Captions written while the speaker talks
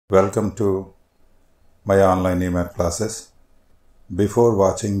Welcome to my online E-math classes. Before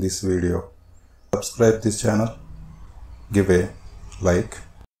watching this video, subscribe this channel, give a like.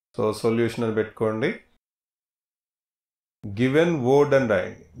 So solution అని పెట్టుకోండి. Given word and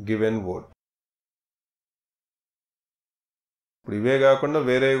రాయండి. Given word. ఇప్పుడు ఇవే కాకుండా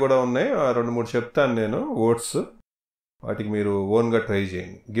వేరే కూడా ఉన్నాయి. రెండు మూడు చెప్తాను నేను వర్డ్స్. వాటికి మీరు ఓన్గా ట్రై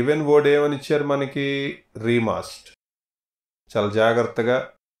చేయండి. గివెన్ వర్డ్ ఏమని ఇచ్చారు మనకి? రీమాస్ట్. చాలా జాగ్రత్తగా,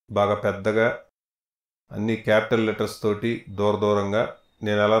 బాగా పెద్దగా, అన్ని క్యాపిటల్ లెటర్స్ తోటి దూరంగా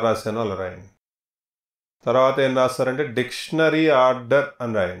నేను ఎలా రాశానో అలా రాయండి. తర్వాత ఏం రాస్తారంటే డిక్షనరీ ఆర్డర్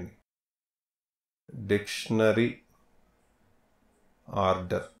అని రాయండి. Dictionary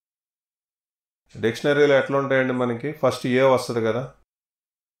order. డిక్షనరీలో ఎట్లా ఉంటాయండి మనకి? ఫస్ట్ ఏ వస్తుంది కదా,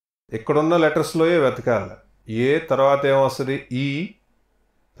 ఇక్కడున్న లెటర్స్లో ఏ వెతకాలి. ఏ తర్వాత ఏమొస్తుంది? ఈ,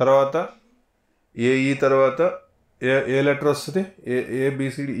 తర్వాత ఏఈ, తర్వాత ఏ లెటర్ వస్తుంది?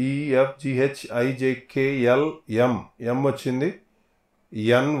 ఏబిసిడి ఈఎఫ్జిహెచ్ఐజేకేఎల్ ఎం. ఎం వచ్చింది.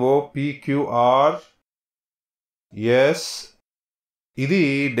 ఎన్ఓపిక్యూఆర్ ఎస్. ఇది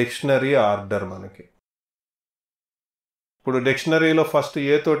డిక్షనరీ ఆర్డర్ మనకి. ఇప్పుడు డిక్షనరీలో ఫస్ట్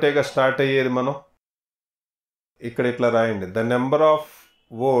ఏ తోటేగా స్టార్ట్ అయ్యేది. మనం ఇక్కడ ఇట్లా రాయండి. The number of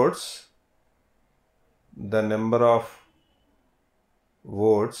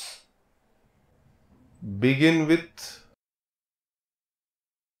words begin with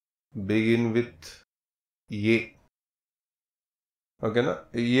ఏ. ఓకేనా?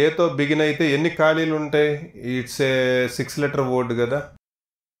 ఏతో బిగిన్ అయితే ఎన్ని ఖాళీలు ఉంటాయి? ఇట్స్ ఏ 6 లెటర్ వర్డ్ కదా.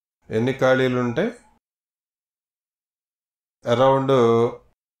 ఎన్ని ఖాళీలు ఉంటాయి? అరౌండ్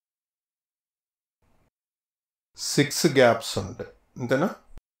 6 గ్యాప్స్ ఉంటాయి. అంతేనా?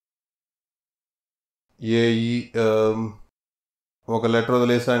 ఏఈ ఒక లెటర్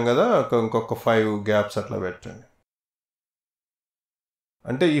వదిలేసాం కదా, ఇంకొక 5 గ్యాప్స్ అట్లా పెట్టండి.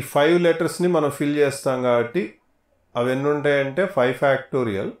 అంటే ఈ 5 లెటర్స్ని మనం ఫిల్ చేస్తాం కాబట్టి అవి ఎన్ని ఉంటాయంటే 5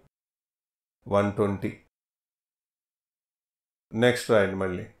 ఫ్యాక్టోరియల్ 120. నెక్స్ట్ రాయండి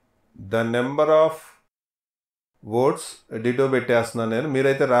మళ్ళీ. The number of words ditto పెట్టేస్తున్నాను నేను,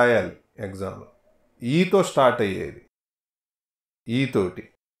 మీరైతే రాయాలి ఎగ్జామ్లో. ఈతో స్టార్ట్ అయ్యేది.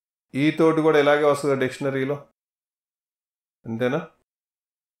 ఈతోటి కూడా ఇలాగే వస్తుంది డిక్షనరీలో. అంతేనా?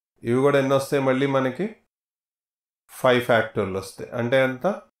 ఇవి కూడా ఎన్ని వస్తాయి మళ్ళీ మనకి? 5 ఫ్యాక్టోరియల్ వస్తాయి. అంటే ఎంత?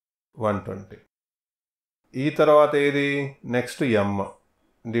 120. ఈ తర్వాత ఏది? నెక్స్ట్ ఎమ్.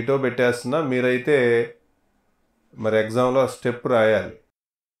 డిటో పెట్టేస్తున్నా, మీరైతే మరి ఎగ్జామ్లో స్టెప్ రాయాలి.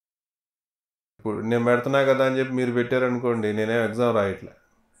 ఇప్పుడు నేను పెడుతున్నా కదా అని చెప్పి మీరు పెట్టారనుకోండి, నేనేం ఎగ్జామ్ రాయట్లే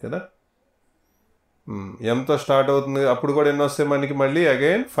కదా. ఎంతో స్టార్ట్ అవుతుంది. అప్పుడు కూడా ఎన్ని వస్తాయి మనకి? మళ్ళీ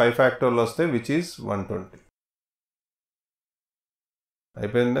అగైన్ 5 ఫ్యాక్టోరియల్ వస్తాయి, విచ్ ఈజ్ 120.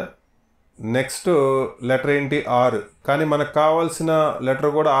 అయిపోయిందా? నెక్స్ట్ లెటర్ ఏంటి? ఆర్. కానీ మనకు కావాల్సిన లెటర్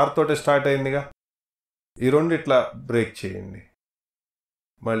కూడా ఆర్ తోటే స్టార్ట్ అయిందిగా. ఈ రెండు ఇట్లా బ్రేక్ చేయండి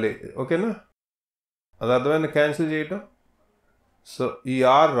మళ్ళీ. ఓకేనా? అది అర్థమైంది? క్యాన్సిల్ చేయటం. సో ఈ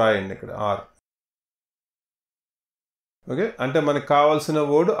ఆర్ రాయండి ఇక్కడ. ఆర్. ఓకే, అంటే మనకు కావాల్సిన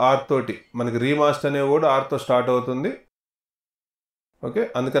వర్డ్ ఆర్ తోటి, మనకి రీమాస్ట్ అనే వర్డ్ ఆర్తో స్టార్ట్ అవుతుంది. ఓకే,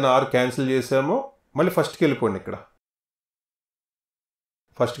 అందుకని ఆర్ క్యాన్సిల్ చేసాము. మళ్ళీ ఫస్ట్కి వెళ్ళిపోండి. ఇక్కడ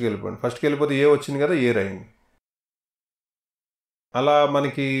ఫస్ట్కి వెళ్ళిపోతే ఏ వచ్చింది కదా, ఏ రాయండి. అలా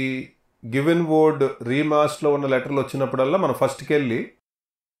మనకి గివెన్ వర్డ్ రీమాస్ట్లో ఉన్న లెటర్లు వచ్చినప్పుడల్లా మనం ఫస్ట్కి వెళ్ళి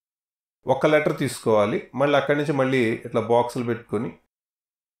ఒక లెటర్ తీసుకోవాలి. మళ్ళీ అక్కడి నుంచి మళ్ళీ ఇట్లా బాక్సులు పెట్టుకొని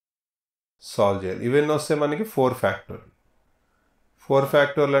సాల్వ్ చేయాలి. ఇవన్నీ వస్తే మనకి 4 ఫ్యాక్టోరియల్. 4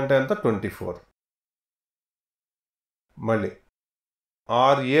 ఫ్యాక్టోరియల్ అంటే ఎంత? 24. మళ్ళీ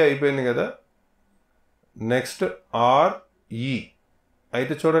ఆర్ఏ అయిపోయింది కదా. Next RE.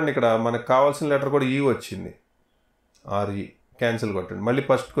 అయితే చూడండి, ఇక్కడ మనకు కావాల్సిన లెటర్ కూడా ఈ వచ్చింది. ఆర్ఈ క్యాన్సిల్ కొట్టండి. మళ్ళీ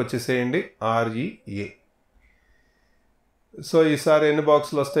ఫస్ట్కి వచ్చేసేయండి. ఆర్ఈఏ. సో ఈసారి ఎన్ని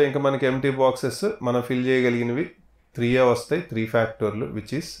బాక్సులు వస్తాయి? ఇంకా మనకి ఎంటీ బాక్సెస్ మనం ఫిల్ చేయగలిగినవి 3 వస్తాయి. 3 ఫ్యాక్టోరియల్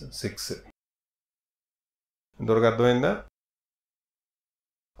విచ్ ఈస్ 6. ఇంతవరకు అర్థమైందా?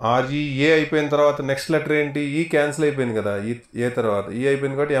 ఆర్ఈఏ అయిపోయిన తర్వాత నెక్స్ట్ లెటర్ ఏంటి? ఈ క్యాన్సిల్ అయిపోయింది కదా. ఏ తర్వాత ఈ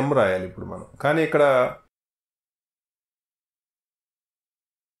అయిపోయింది కాబట్టి ఎం రాయాలి ఇప్పుడు మనం. కానీ ఇక్కడ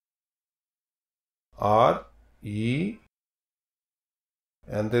ఆర్ఈ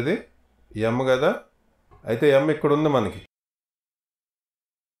ఎంతది? ఎం కదా. అయితే ఎం ఇక్కడ ఉంది మనకి.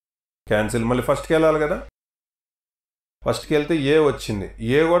 క్యాన్సిల్. మళ్ళీ ఫస్ట్కి వెళ్ళాలి కదా. ఫస్ట్కి వెళ్తే ఏ వచ్చింది.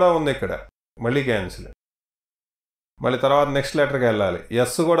 ఏ కూడా ఉంది ఇక్కడ. మళ్ళీ క్యాన్సిల్. మళ్ళీ తర్వాత నెక్స్ట్ లెటర్కి వెళ్ళాలి.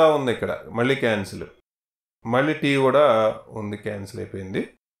 ఎస్ కూడా ఉంది ఇక్కడ. మళ్ళీ క్యాన్సిల్. మళ్ళీ టీ కూడా ఉంది. క్యాన్సిల్ అయిపోయింది.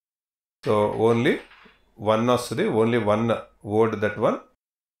 సో ఓన్లీ 1 వస్తుంది. Only 1 word, that 1.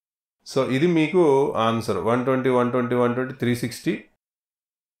 సో ఇది మీకు ఆన్సర్. 120, 120, 120, 360,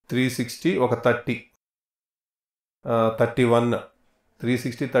 360 ఒక 30 31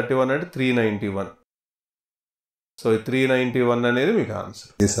 360 31 అంటే 391. సో 391 అనేది మీకు answer.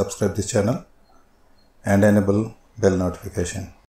 Please subscribe this channel and enable bell notification.